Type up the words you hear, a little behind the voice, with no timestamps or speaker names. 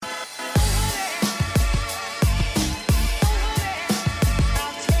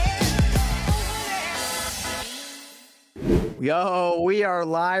Yo, we are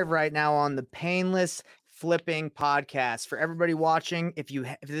live right now on the Payneless Flipping Podcast. For everybody watching, if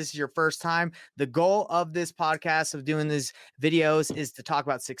this is your first time, the goal of this podcast of doing these videos is to talk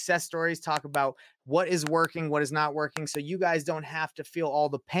about success stories, talk about what is working, what is not working, so you guys don't have to feel all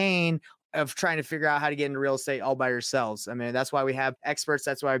the pain of trying to figure out how to get into real estate all by yourselves. I mean, that's why we have experts.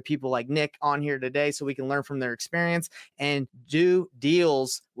 That's why people like Nick on here today, so we can learn from their experience and do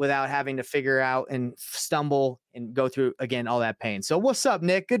deals without having to figure out and stumble and go through again all that pain. So what's up,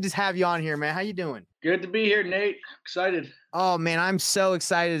 Nick? Good to have you on here, man. How you doing? Good to be here, Nate. Excited. Oh man, I'm so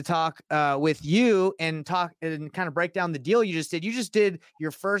excited to talk with you and talk and kind of break down the deal you just did. You just did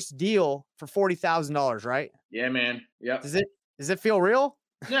your first deal for $40,000, right? Yeah, man. Yep. Does it feel real?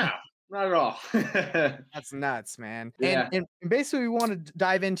 No, not at all. That's nuts, man. Yeah. And basically, we want to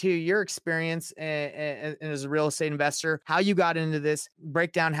dive into your experience and as a real estate investor, how you got into this,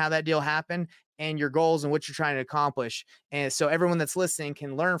 break down how that deal happened, and your goals and what you're trying to accomplish. And so everyone that's listening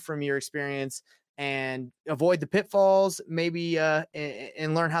can learn from your experience and avoid the pitfalls, maybe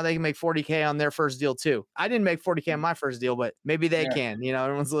and learn how they can make 40K on their first deal too. I didn't make 40K on my first deal, but maybe they can. You know,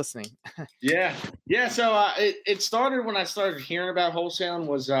 everyone's listening. Yeah. So it started when I started hearing about wholesaling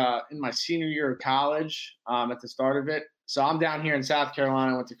was in my senior year of college at the start of it. So I'm down here in South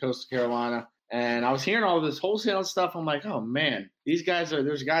Carolina, went to Coastal Carolina. And I was hearing all this wholesale stuff. I'm like, oh, man, there's guys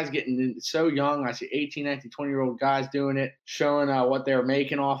getting so young. I see 18, 19, 20-year-old guys doing it, showing what they're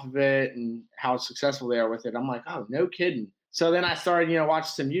making off of it and how successful they are with it. I'm like, oh, no kidding. So then I started,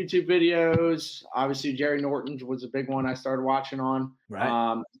 watching some YouTube videos. Obviously, Jerry Norton's was a big one I started watching on.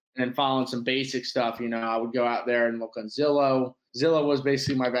 Right. And following some basic stuff. I would go out there and look on Zillow. Zillow was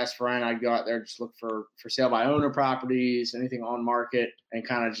basically my best friend. I'd go out there, just look for sale by owner properties, anything on market, and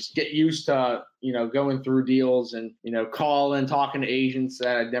kind of just get used to, going through deals and, calling, talking to agents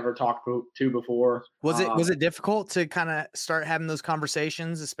that I'd never talked to before. Was it difficult to kind of start having those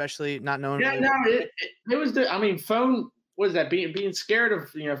conversations, especially not knowing? Yeah, no, it was, phone, what is that? Being scared of,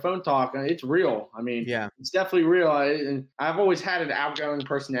 phone talk. It's real. Yeah, it's definitely real. And I've always had an outgoing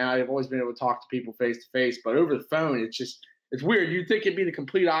personality. I've always been able to talk to people face to face, but over the phone, it's weird. You'd think it'd be the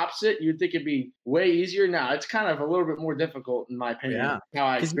complete opposite. You'd think it'd be way easier. No, it's kind of a little bit more difficult, in my opinion, how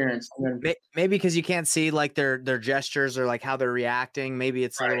I experienced it. Maybe because you can't see like their gestures or like how they're reacting. Maybe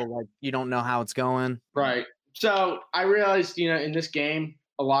it's a little like you don't know how it's going. Right. So I realized, in this game,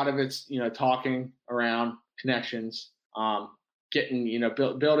 a lot of it's, talking around connections, getting,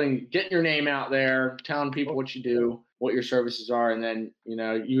 building, getting your name out there, telling people what you do, what your services are, and then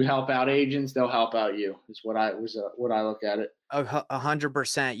you help out agents, they'll help out you. Is what I look at it.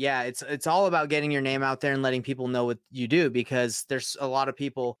 100%. Yeah, it's all about getting your name out there and letting people know what you do, because there's a lot of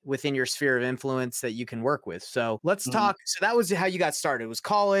people within your sphere of influence that you can work with. So let's talk. So that was how you got started. It was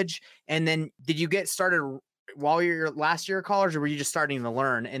college, and then did you get started while your last year of college, or were you just starting to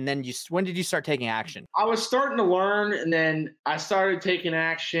learn? And then when did you start taking action? I was starting to learn, and then I started taking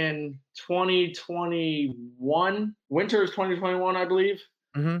action 2021, winter of 2021, I believe.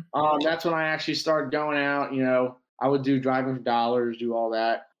 Mm-hmm. That's when I actually started going out. I would do driving for dollars, do all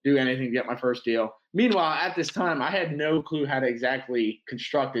that, do anything to get my first deal. Meanwhile, at this time, I had no clue how to exactly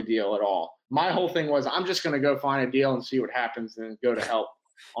construct a deal at all. My whole thing was, I'm just going to go find a deal and see what happens, and go to help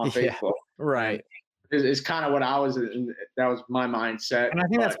on Facebook. Right. Is kind of what I was, that was my mindset. And I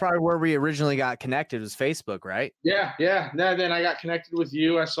think that's probably where we originally got connected, was Facebook, right? Yeah. Then I got connected with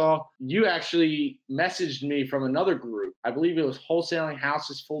you. I saw you actually messaged me from another group. I believe it was Wholesaling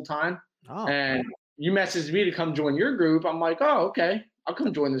Houses Full Time. Oh. And you messaged me to come join your group. I'm like, oh, okay, I'll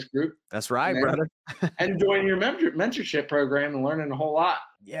come join this group. That's right, brother. And join your mentorship program and learning a whole lot.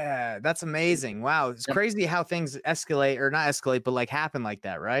 Yeah, that's amazing. Wow. It's crazy how things escalate, or not escalate, but like happen like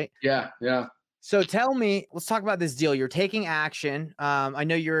that, right? Yeah. So tell me, let's talk about this deal. You're taking action. I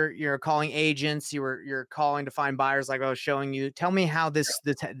know you're calling agents. You're calling to find buyers, like I was showing you. Tell me how this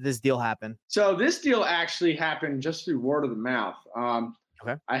deal happened. So this deal actually happened just through word of the mouth.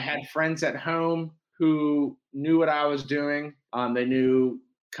 Okay. I had friends at home who knew what I was doing. They knew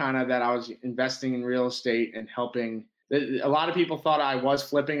kind of that I was investing in real estate and helping. A lot of people thought I was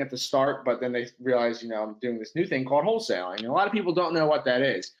flipping at the start, but then they realized, I'm doing this new thing called wholesaling. And a lot of people don't know what that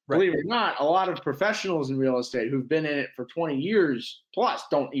is. Right. Believe it or not, a lot of professionals in real estate who've been in it for 20 years plus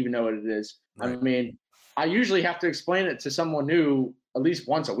don't even know what it is. Right. I usually have to explain it to someone new at least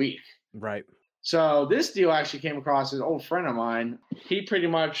once a week. Right. So this deal actually came across an old friend of mine. He pretty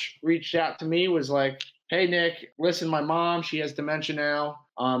much reached out to me, was like, hey, Nick, listen, my mom, she has dementia now.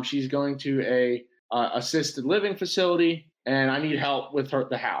 She's going to a assisted living facility, and I need help with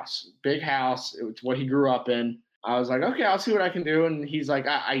the house. Big house. It's what he grew up in. I was like, okay, I'll see what I can do. And he's like,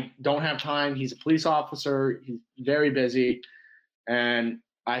 I don't have time. He's a police officer. He's very busy. And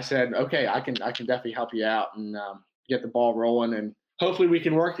I said, okay, I can definitely help you out and get the ball rolling, and hopefully we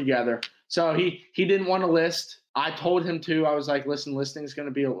can work together. So he didn't want to list. I told him to. I was like, listen, listing is going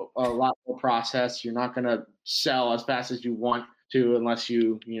to be a lot more process. You're not going to sell as fast as you want to unless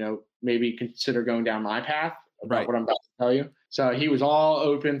you maybe consider going down my path about what I'm about to tell you. So he was all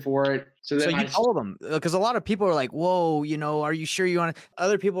open for it. So then you told him, because a lot of people are like, whoa, are you sure you want to?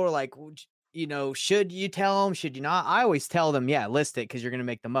 Other people are like, should you tell them? Should you not? I always tell them, yeah, list it because you're going to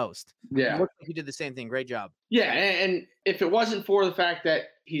make the most. Yeah. Looks like you did the same thing. Great job. Yeah. And if it wasn't for the fact that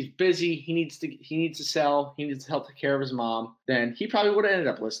he's busy, he needs to sell, he needs to help take care of his mom, then he probably would have ended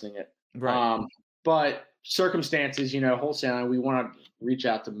up listing it. Right. But circumstances, wholesaling, we want to reach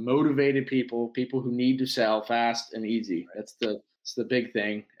out to motivated people who need to sell fast and easy. That's the big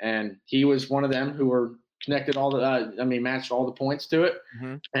thing. And he was one of them who were connected matched all the points to it.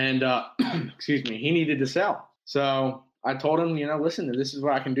 Mm-hmm. And excuse me, he needed to sell. So I told him, listen, this is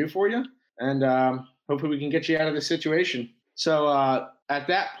what I can do for you. And hopefully we can get you out of this situation. So at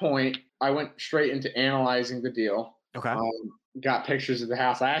that point, I went straight into analyzing the deal. Okay. Got pictures of the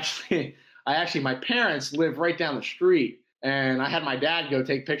house. I actually, my parents live right down the street, and I had my dad go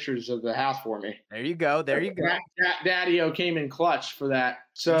take pictures of the house for me. There you go. Daddy-O came in clutch for that.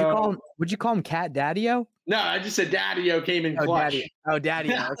 So would you call him Cat Daddy-O? No, I just said Daddy-O came in clutch.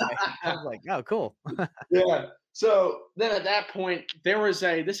 Daddy-O. Okay. I was like, oh, cool. Yeah. So then at that point,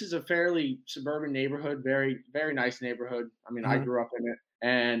 this is a fairly suburban neighborhood, very, very nice neighborhood. I mean, I grew up in it,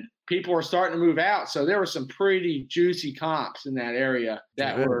 and people were starting to move out. So there were some pretty juicy comps in that area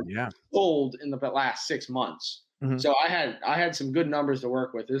that were sold in the last 6 months. Mm-hmm. So I had some good numbers to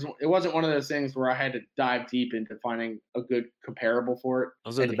work with. It wasn't one of those things where I had to dive deep into finding a good comparable for it.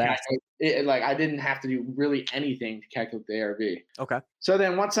 Those are the best. I didn't have to do really anything to calculate the ARV. Okay. So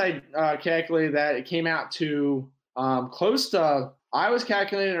then once I calculated that, it came out to close to, I was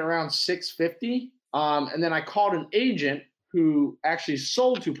calculating around 650. And then I called an agent who actually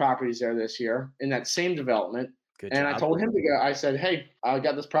sold 2 properties there this year in that same development. Good job. I told him to go. I said, hey, I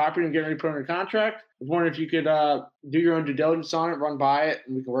got this property and getting ready to put it under contract. I was wondering if you could do your own due diligence on it, run by it,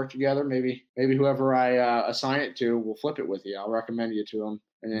 and we can work together. Maybe whoever I assign it to will flip it with you. I'll recommend you to them.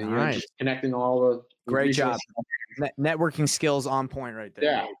 And then just connecting all the great job. Networking skills on point right there.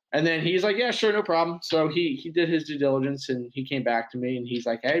 Yeah. And then he's like, yeah, sure, no problem. So he did his due diligence, and he came back to me, and he's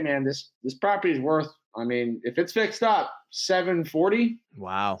like, hey, man, this property is worth, if it's fixed up, 740.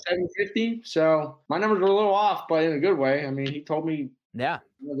 Wow. 750. So my numbers were a little off, but in a good way. He told me, yeah,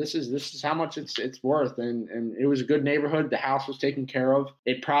 this is how much it's worth. And it was a good neighborhood. The house was taken care of.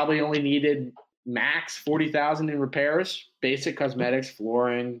 It probably only needed max 40,000 in repairs, basic cosmetics,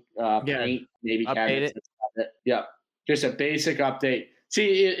 flooring, paint, maybe cabinets. Yeah. Just a basic update.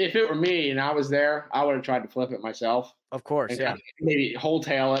 See, if it were me and I was there, I would have tried to flip it myself. Of course, yeah. Maybe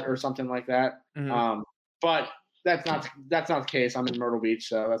wholesale it or something like that. Mm-hmm. But that's not the case. I'm in Myrtle Beach,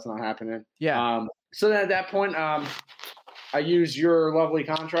 so that's not happening. Yeah. So then at that point, I used your lovely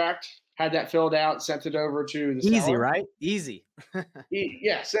contract, had that filled out, sent it over to the seller. Easy, right? Easy.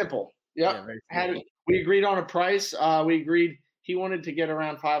 Yeah, simple. Yep. Yeah, we agreed on a price. We agreed he wanted to get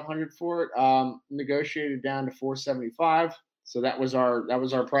around 500 for it. Negotiated down to 475. So that was our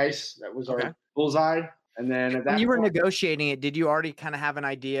price. That was our bullseye. And then at that when you were negotiating it, did you already kind of have an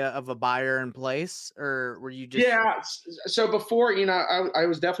idea of a buyer in place, or were you just? Yeah. So before, I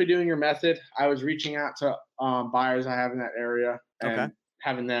was definitely doing your method. I was reaching out to buyers I have in that area and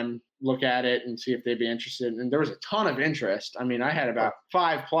having them look at it and see if they'd be interested. And there was a ton of interest. I had about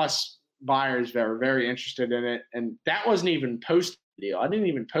 5+ buyers that were very interested in it, and that wasn't even posted. I didn't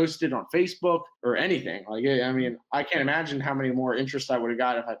even post it on Facebook or anything. I can't imagine how many more interest I would have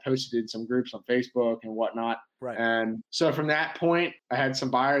got if I posted in some groups on Facebook and whatnot. Right. And so from that point, I had some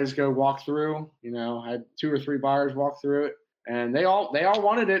buyers go walk through. I had 2 or 3 buyers walk through it, and they all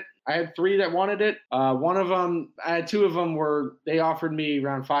wanted it. I had 3 that wanted it. One of them, I had 2 of them they offered me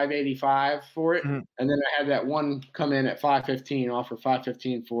around 585 for it, and then I had that one come in at 515, offer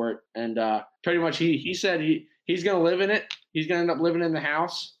 515 for it, and pretty much he said he's going to live in it. He's going to end up living in the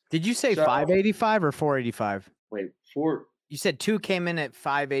house. Did you say 585 or 485? Wait, 4. You said 2 came in at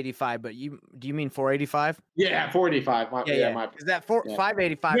 585, but do you mean 485? Yeah, 485. Is that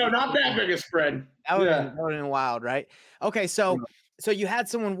 585? No, not that big a spread. That would have been wild, right? Okay, so you had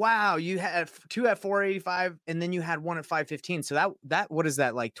someone. Wow, you had 2 at 485, and then you had 1 at 515. So that what is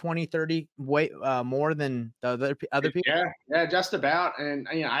that, like 20, 30 more than the other people? Yeah, just about. And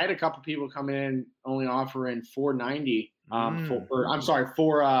I had a couple people come in only offering 490.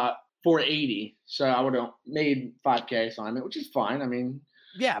 480. So I would have made 5K assignment, which is fine. I mean,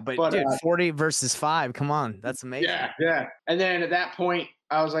 Yeah, but but dude, 40 versus 5. Come on. That's amazing. yeah. And then at that point,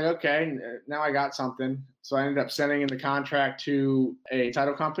 I was like, okay, now I got something. So I ended up sending in the contract to a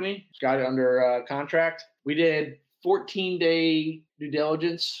title company, got it under contract. We did 14-day due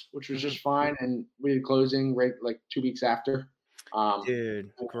diligence, which was just fine. And we did closing right like 2 weeks after.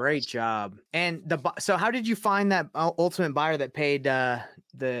 Dude, great job. And so how did you find that ultimate buyer that paid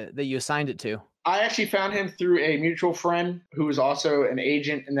that you assigned it to? I actually found him through a mutual friend who is also an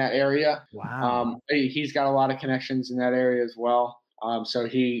agent in that area. Wow. He's got a lot of connections in that area as well. So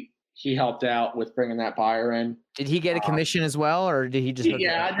he helped out with bringing that buyer in. Did he get a commission as well, or did he just?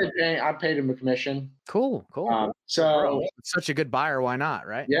 I paid him a commission. Cool. So it's such a good buyer. Why not?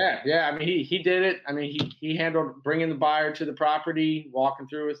 Right? Yeah. I mean, he did it. I mean, he handled bringing the buyer to the property, walking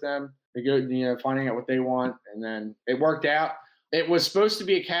through with them, finding out what they want, and then it worked out. It was supposed to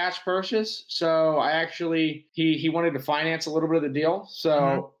be a cash purchase, so he wanted to finance a little bit of the deal.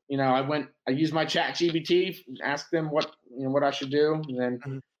 So I used my chat GBT, asked them what I should do, and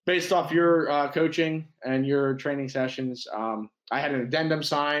then based off your coaching and your training sessions, I had an addendum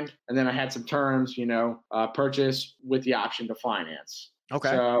signed, and then I had some terms, purchase with the option to finance. Okay.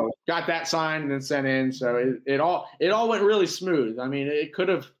 So got that signed and then sent in. So it all went really smooth. I mean, there could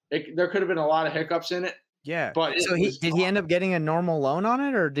have been a lot of hiccups in it. Yeah. But so did he end up getting a normal loan on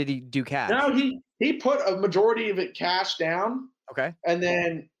it, or did he do cash? No, he put a majority of it cash down. Okay. And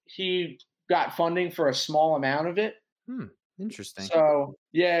then he got funding for a small amount of it. Interesting. So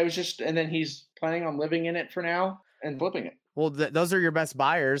yeah, it was just, and then he's planning on living in it for now and flipping it. Well, those are your best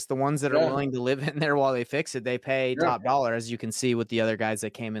buyers, the ones that are willing to live in there while they fix it. They pay top dollar, as you can see with the other guys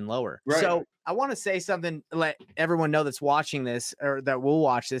that came in lower. Right. So I want to say something, let everyone know that's watching this or that will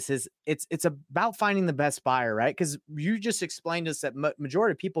watch this, is it's about finding the best buyer, right? Because you just explained to us that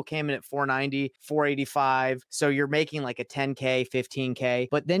majority of people came in at 490, 485. So you're making like a 10K, 15K,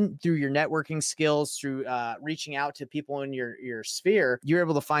 but then through your networking skills, through reaching out to people in your sphere, you're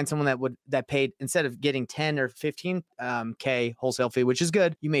able to find someone that paid, instead of getting 10 or 15K wholesale fee, which is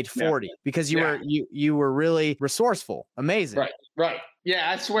good, you made 40 because you were really resourceful. Amazing. Right.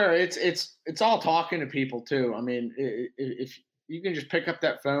 Yeah, I swear it's all talking to people too. I mean, if you can just pick up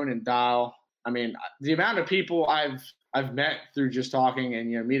that phone and dial. I mean, the amount of people I've met through just talking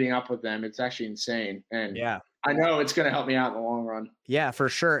and meeting up with them, it's actually insane. And I know it's going to help me out in the long run. Yeah, for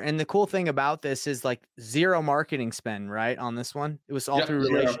sure. And the cool thing about this is like zero marketing spend, right? On this one, it was all through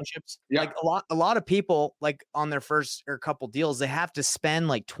relationships. Like a lot of people, like on their first or couple deals, they have to spend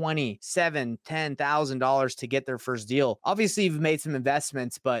like $10,000 to get their first deal. Obviously, you've made some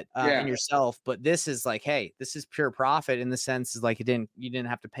investments, but in yourself. But this is like, hey, this is pure profit in the sense is like you didn't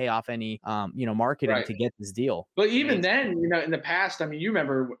have to pay off any marketing to get this deal. But even then, in the past, I mean, you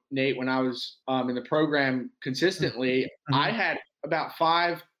remember, Nate, when I was in the program consistently, I had about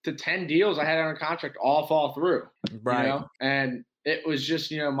 5 to 10 deals I had under contract all fall through. Right. And it was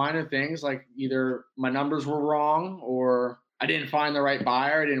just, minor things like either my numbers were wrong or I didn't find the right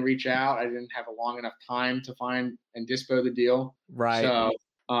buyer. I didn't reach out. I didn't have a long enough time to find and dispo the deal. Right. So,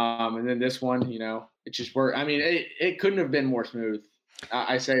 and then this one, it just worked. I mean, it couldn't have been more smooth.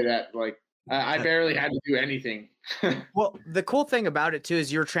 I say that like I barely had to do anything. Well, the cool thing about it too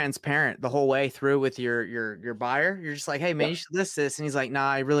is you're transparent the whole way through with your buyer. You're just like, hey man, you should list this. And he's like,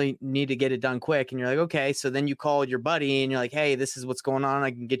 nah, I really need to get it done quick. And you're like, okay. So then you call your buddy and you're like, hey, this is what's going on. I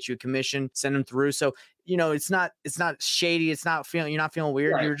can get you a commission, send them through. So, it's not shady. You're not feeling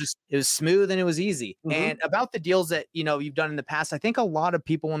weird. Right. It was smooth and it was easy. And about the deals that, you've done in the past, I think a lot of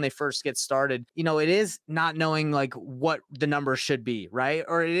people, when they first get started, it is not knowing like what the numbers should be. Right.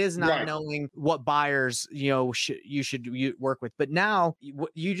 Or it is not knowing what buyers, you should work with. But now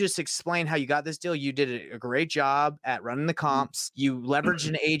you just explained how you got this deal. You did a great job at running the comps. You leveraged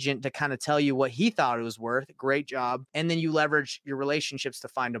an agent to kind of tell you what he thought it was worth. Great job. And then you leverage your relationships to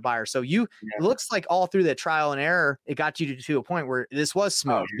find a buyer. So it looks like all through that trial and error, it got you to a point where this was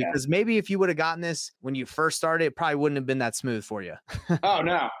smooth. Because maybe if you would have gotten this when you first started, it probably wouldn't have been that smooth for you. Oh,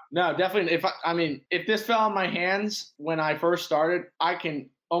 no, definitely. If this fell in my hands when I first started, I can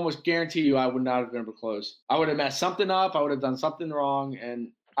almost guarantee you I would not have been able to close. I would have messed something up. I would have done something wrong. And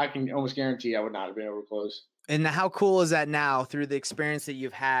I can almost guarantee I would not have been able to close. And how cool is that now through the experience that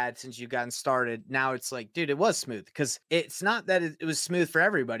you've had since you've gotten started? Now it's like, dude, it was smooth, because it's not that it was smooth for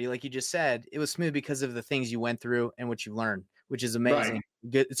everybody. Like you just said, it was smooth because of the things you went through and what you learned, which is Right. amazing.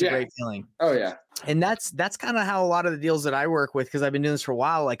 Good. It's a great feeling. Oh yeah. And that's kind of how a lot of the deals that I work with, because I've been doing this for a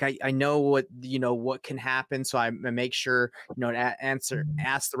while, like I know what can happen. So I make sure, to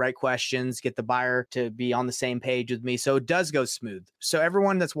ask the right questions, get the buyer to be on the same page with me. So it does go smooth. So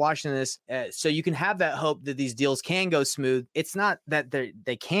everyone that's watching this, so you can have that hope that these deals can go smooth. It's not that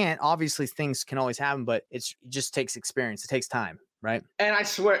they can't. Obviously things can always happen, but it just takes experience. It takes time. Right. And I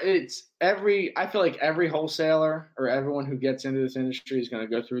swear I feel like every wholesaler or everyone who gets into this industry is going to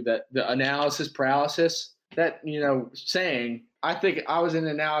go through the analysis paralysis that, saying. I think I was in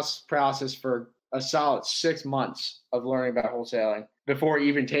analysis paralysis for a solid 6 months of learning about wholesaling before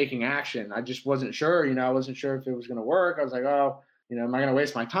even taking action. I just wasn't sure, I wasn't sure if it was going to work. I was like, oh, am I going to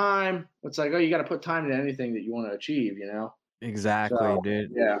waste my time? It's like, oh, you got to put time into anything that you want to achieve, Exactly, so,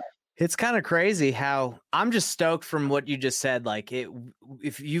 dude. Yeah. It's kind of crazy how I'm just stoked from what you just said. Like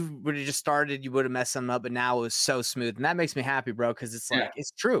if you would have just started, you would have messed something up, but now it was so smooth. And that makes me happy, bro. Cause it's like,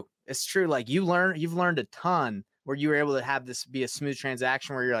 it's true. It's true. Like you've learned a ton where you were able to have this be a smooth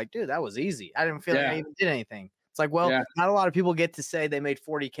transaction where you're like, dude, that was easy. I didn't feel like I even did anything. It's like, well, not a lot of people get to say they made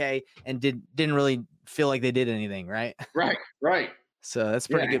 40K and didn't really feel like they did anything. Right. Right. So that's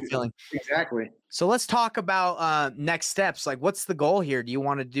pretty good feeling. Exactly. So let's talk about next steps. Like, what's the goal here? Do you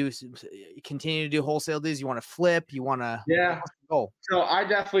want to continue to do wholesale deals? You want to flip? You want to? Yeah. What's the goal?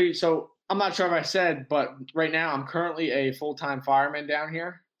 So I'm not sure if I said, but right now I'm currently a full-time fireman down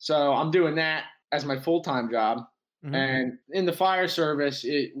here. So I'm doing that as my full-time job. Mm-hmm. And in the fire service,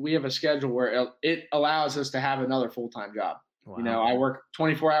 we have a schedule where it allows us to have another full-time job. Wow. I work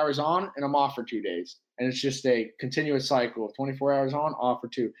 24 hours on and I'm off for 2 days. And it's just a continuous cycle of 24 hours on, off for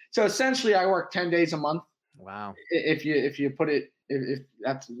 2. So essentially I work 10 days a month. Wow. If you put it, if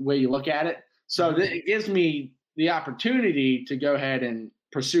that's the way you look at it. So it gives me the opportunity to go ahead and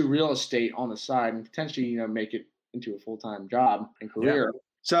pursue real estate on the side and potentially, make it into a full-time job and career. Yeah.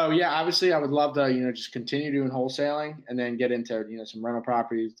 So obviously I would love to, just continue doing wholesaling and then get into, some rental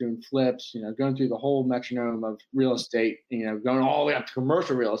properties, doing flips, going through the whole metronome of real estate, going all the way up to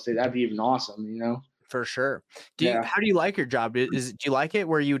commercial real estate. That'd be even awesome, For sure. How do you like your job? Do you like it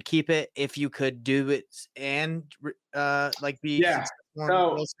where you would keep it if you could do it and be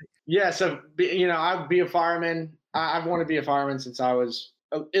So I'd be a fireman. I've wanted to be a fireman since I was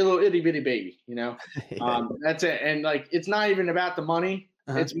a little itty bitty baby, That's it. And it's not even about the money.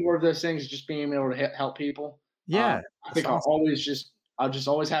 Uh-huh. It's more of those things, just being able to help people. Yeah. I think I'll just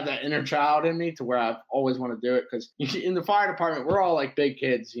always have that inner child in me to where I always want to do it. Because in the fire department, we're all like big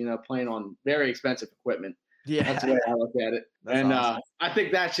kids, playing on very expensive equipment. Yeah. That's the way I look at it. And awesome. I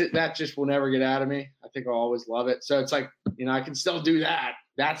think that just will never get out of me. I think I'll always love it. So it's like, I can still do that.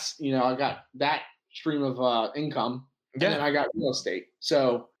 That's, I got that stream of income. And then I got real estate.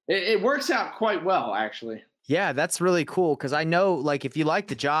 So it works out quite well, actually. Yeah, that's really cool because I know if you like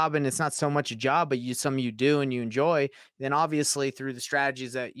the job and it's not so much a job, but something you do and you enjoy, then obviously through the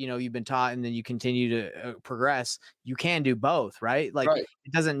strategies that, you've been taught and then you continue to progress, you can do both, right?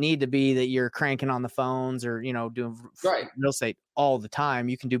 It doesn't need to be that you're cranking on the phones or, doing real estate all the time.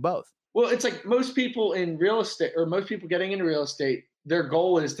 You can do both. Well, it's like most people in real estate or most people getting into real estate, their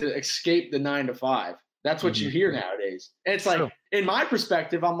goal is to escape the 9 to 5. That's what you hear nowadays. And it's like, in my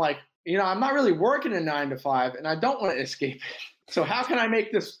perspective, I'm like, I'm not really working a 9 to 5 and I don't want to escape it. So how can I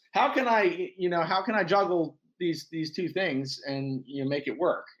make this, how can I juggle these two things and, make it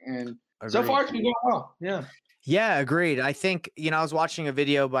work? And so far it's been going well. Yeah. Yeah, agreed. I think, I was watching a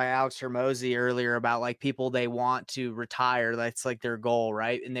video by Alex Hermosi earlier about people they want to retire. That's their goal,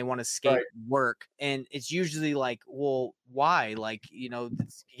 right? And they want to escape work. And it's usually well, why? It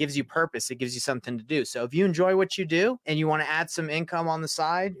gives you purpose. It gives you something to do. So if you enjoy what you do and you want to add some income on the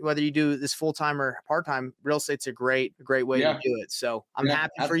side, whether you do this full-time or part-time, real estate's a great way to do it. So I'm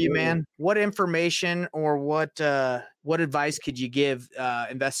happy for you, man. What information or what advice could you give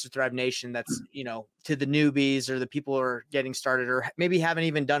Investor Thrive Nation that's, to the newbies or the people who are getting started or maybe haven't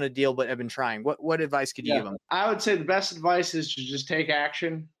even done a deal but have been trying? What advice could you give them? I would say the best advice is to just take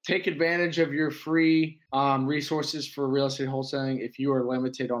action. Take advantage of your free resources for real estate wholesaling if you are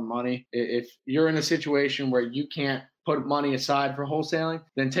limited on money. If you're in a situation where you can't put money aside for wholesaling,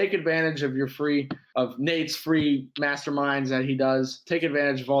 then take advantage of Nate's free masterminds that he does. Take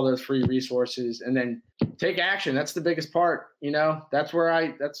advantage of all those free resources and then take action. That's the biggest part. That's where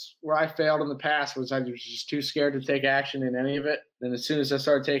I failed in the past was I was just too scared to take action in any of it. Then as soon as I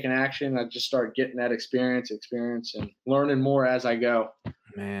started taking action, I just started getting that experience and learning more as I go.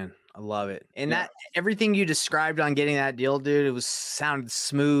 Man, I love it. And Yeah. that everything you described on getting that deal, dude, it was sounded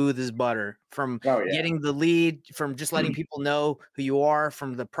smooth as butter. From Oh yeah. getting the lead, from just letting people know who you are,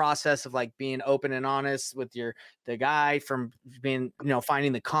 from the process of like being open and honest with the guy, from being,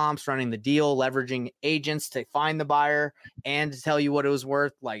 finding the comps, running the deal, leveraging agents to find the buyer and to tell you what it was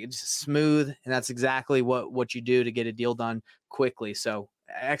worth. Like, it's just smooth. And that's exactly what you do to get a deal done quickly. So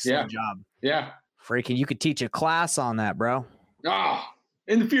excellent job. Yeah. Freaking, you could teach a class on that, bro. Oh,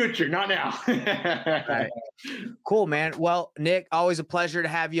 in the future, not now. All right. Cool, man. Well, Nick, always a pleasure to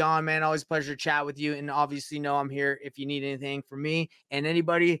have you on, man. Always a pleasure to chat with you. And obviously, I'm here if you need anything from me and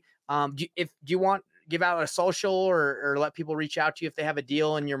anybody. Do you want give out a social or let people reach out to you if they have a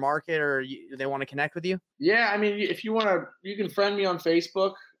deal in your market or they want to connect with you? Yeah, I mean, if you want to, you can friend me on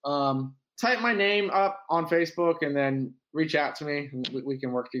Facebook. Type my name up on Facebook and then reach out to me. We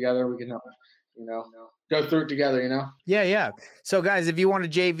can work together. We can help, go through it together, Yeah. So guys, if you want a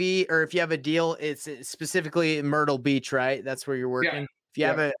JV or if you have a deal, it's specifically Myrtle Beach, right? That's where you're working. Yeah. If you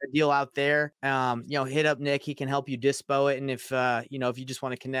have a deal out there, hit up Nick. He can help you dispo it. And if, if you just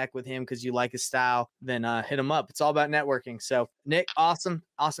want to connect with him because you like his style, then hit him up. It's all about networking. So Nick, awesome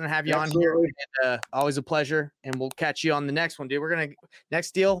to have you on here. And, always a pleasure. And we'll catch you on the next one, dude.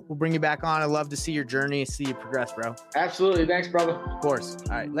 Next deal, we'll bring you back on. I'd love to see your journey, see you progress, bro. Absolutely. Thanks, brother. Of course.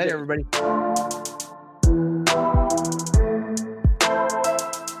 All right. Later, everybody.